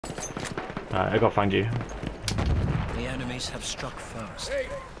Alright, I gotta find you. The enemies have struck first.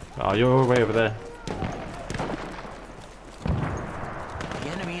 Oh, you're way over there. The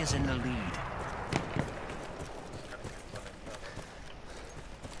enemy is in the lead.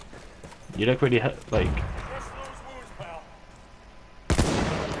 You look really like.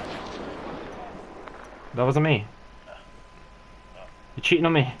 That wasn't me. You're cheating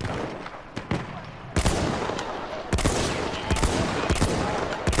on me.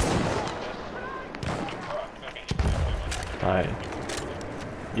 Right.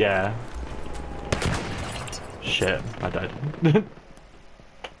 Yeah. Shit, I died. Do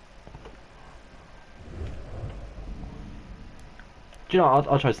you know what?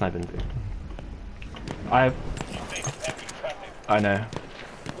 I'll try sniping. I know.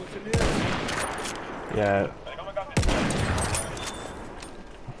 Yeah.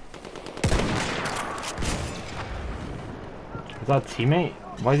 Is that a teammate?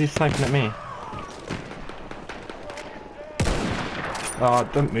 Why is he sniping at me? Oh,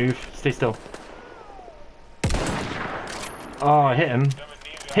 don't move. Stay still. Oh, I hit him.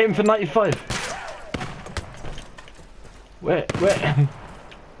 Hit him for 95. Where?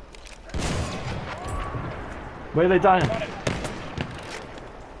 Where are they dying?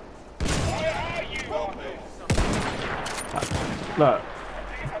 Look.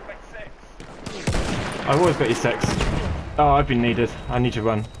 I've always got your 6. Oh, I've been needed. I need to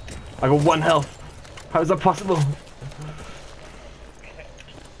run. I got 1 health. How is that possible?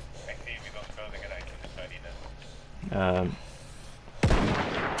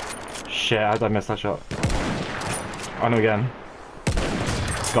 Shit, how did I miss that shot? On him again.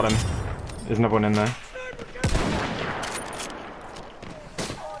 Got him. There's another one in there.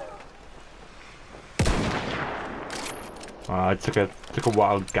 Oh, I took a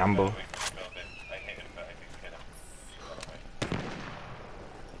wild gamble.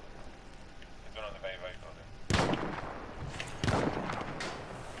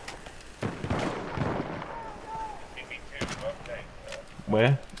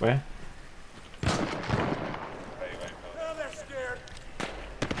 Where? Where?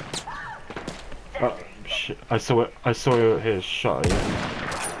 Oh shit! I saw it. I saw his shot. Yeah.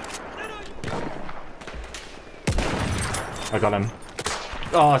 I got him.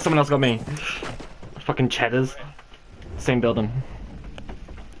 Oh, someone else got me. Fucking cheddars. Same building.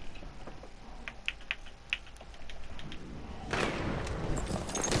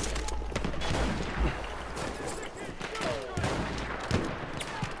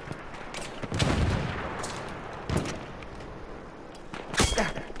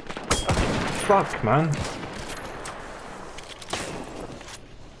 Fuck, man.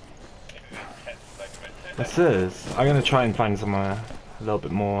 This is. I'm gonna try and find somewhere a little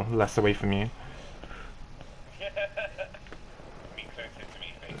bit more, less away from you.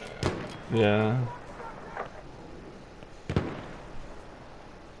 Yeah.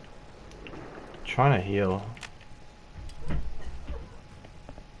 Trying to heal.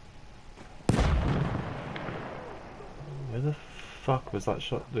 Where the fuck was that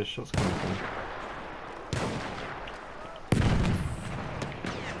shot? Those shots coming from?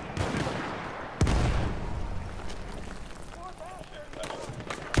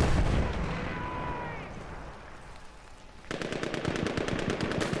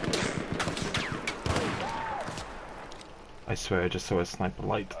 I swear I just saw a sniper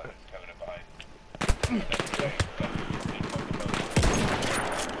light.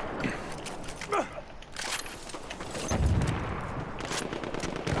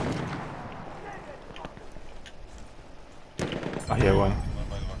 I hear one.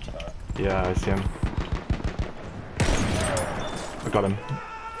 Yeah, I see him. I got him.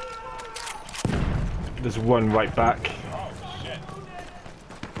 There's one right back.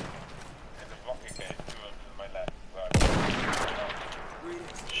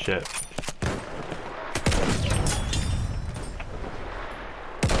 Shit.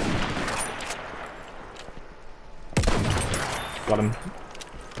 Got him.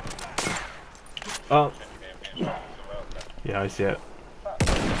 Oh. Yeah, I see it.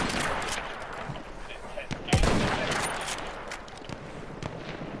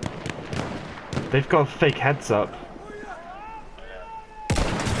 They've got a fake heads up.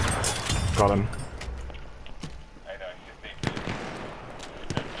 Got him.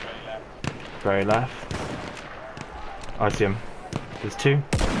 Very left. I see him. There's 2.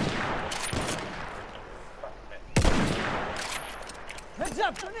 Heads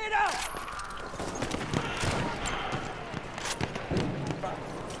up, tornado!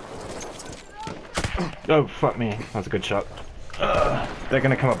 Oh, fuck me. That's a good shot. They're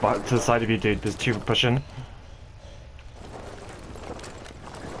gonna come up back to the side of you, dude. There's 2 pushing.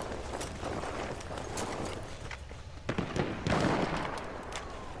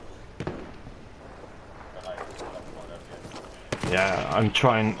 Yeah, I'm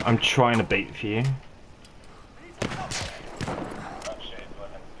trying to bait for you.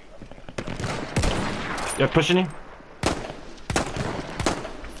 Yeah, pushing you.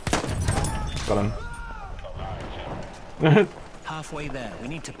 Got him. Halfway there. We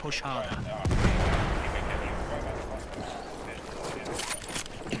need to push harder.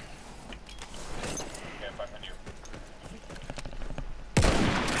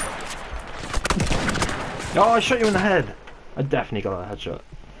 Oh, I shot you in the head. I definitely got a headshot.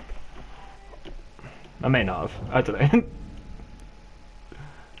 I may not have. I don't know.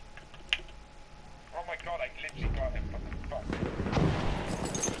 Oh my god, I literally got him.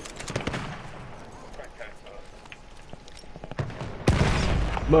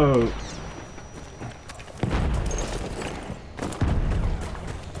 Whoa.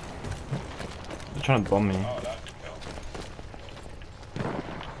 They're trying to bomb me. Oh, that's a kill.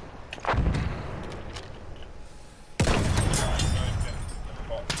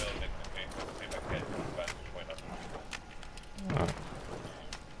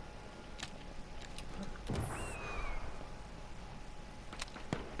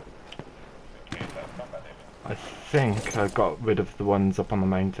 I think I got rid of the ones up on the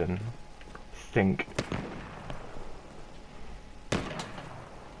mountain. Think.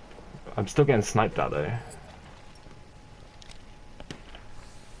 I'm still getting sniped at though.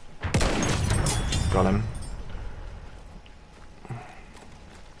 Got him.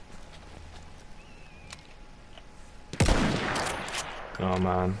 Oh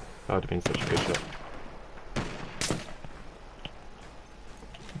man, that would have been such a good shot.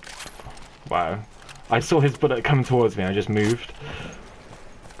 Wow. I saw his bullet come towards me, I just moved.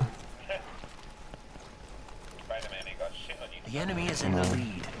 The enemy is in the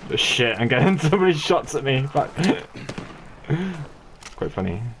lead. Oh, shit, I'm getting so many shots at me. Back. It's quite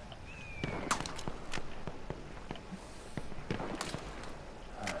funny.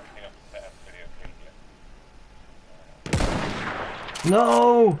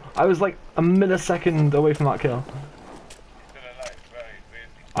 No! I was like a millisecond away from that kill.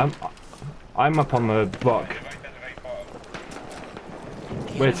 I'm up on the rock.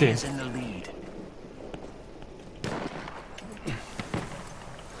 Where is he? Is in the lead.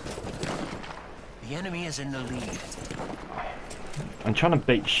 The enemy is in the lead. I'm trying to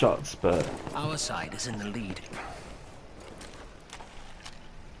bait shots, but Our side is in the lead.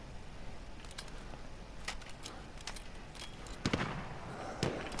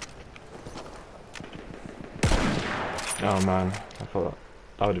 oh man, I thought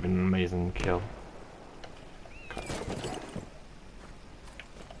that would have been an amazing kill.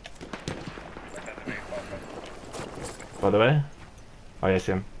 By the way? Oh yeah, I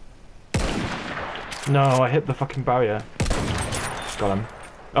see him. No, I hit the fucking barrier. Got him.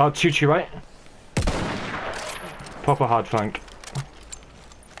 Oh, Choo-Choo, right? Proper hard flank.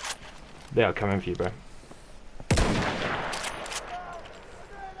 They are coming for you, bro.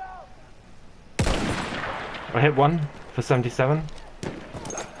 I hit one for 77.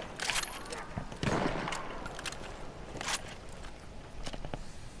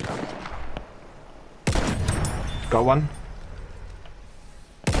 Got one.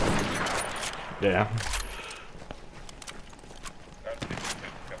 Yeah.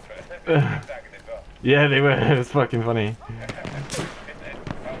 Yeah, they were. It was fucking funny.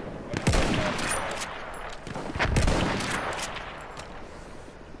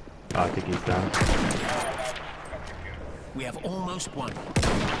 Oh, I think he's down. We have almost won.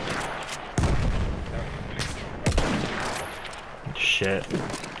 Shit.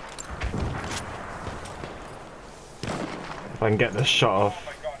 If I can get this shot off.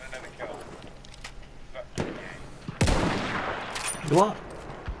 What?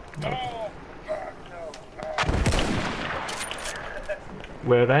 No.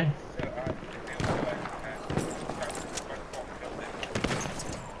 Where are they?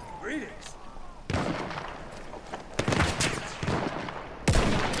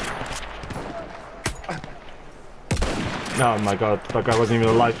 Oh my god, that guy wasn't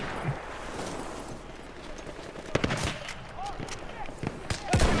even alive.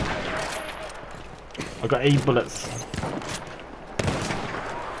 I got 8 bullets.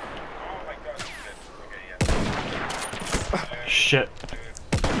 Shit.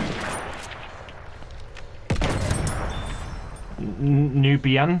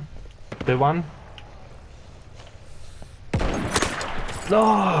 Nubian? The one?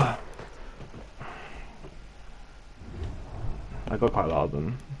 No! I got quite a lot of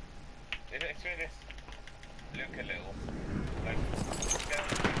them. Look a little. Like,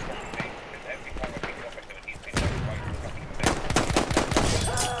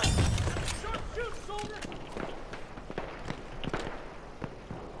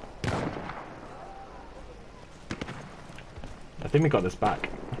 think we got this back.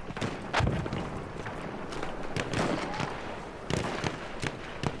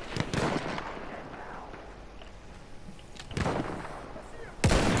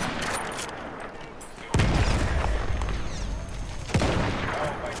 Oh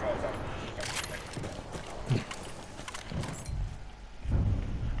my god, that was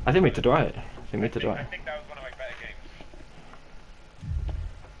I think we did right. I think we did I right. think that was one of my better games.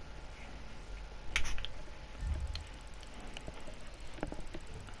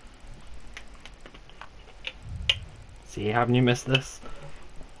 See, haven't you missed this?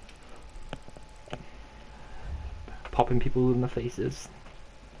 Popping people in the faces.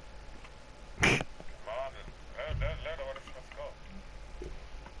 Man, learn what it's supposed to go.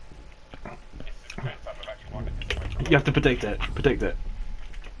 This is the first time I've actually wanted this one. You have to predict it. Predict it.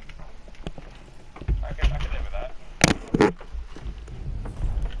 I can live with that.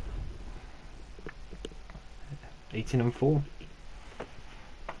 18 and 4.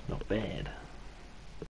 Not bad.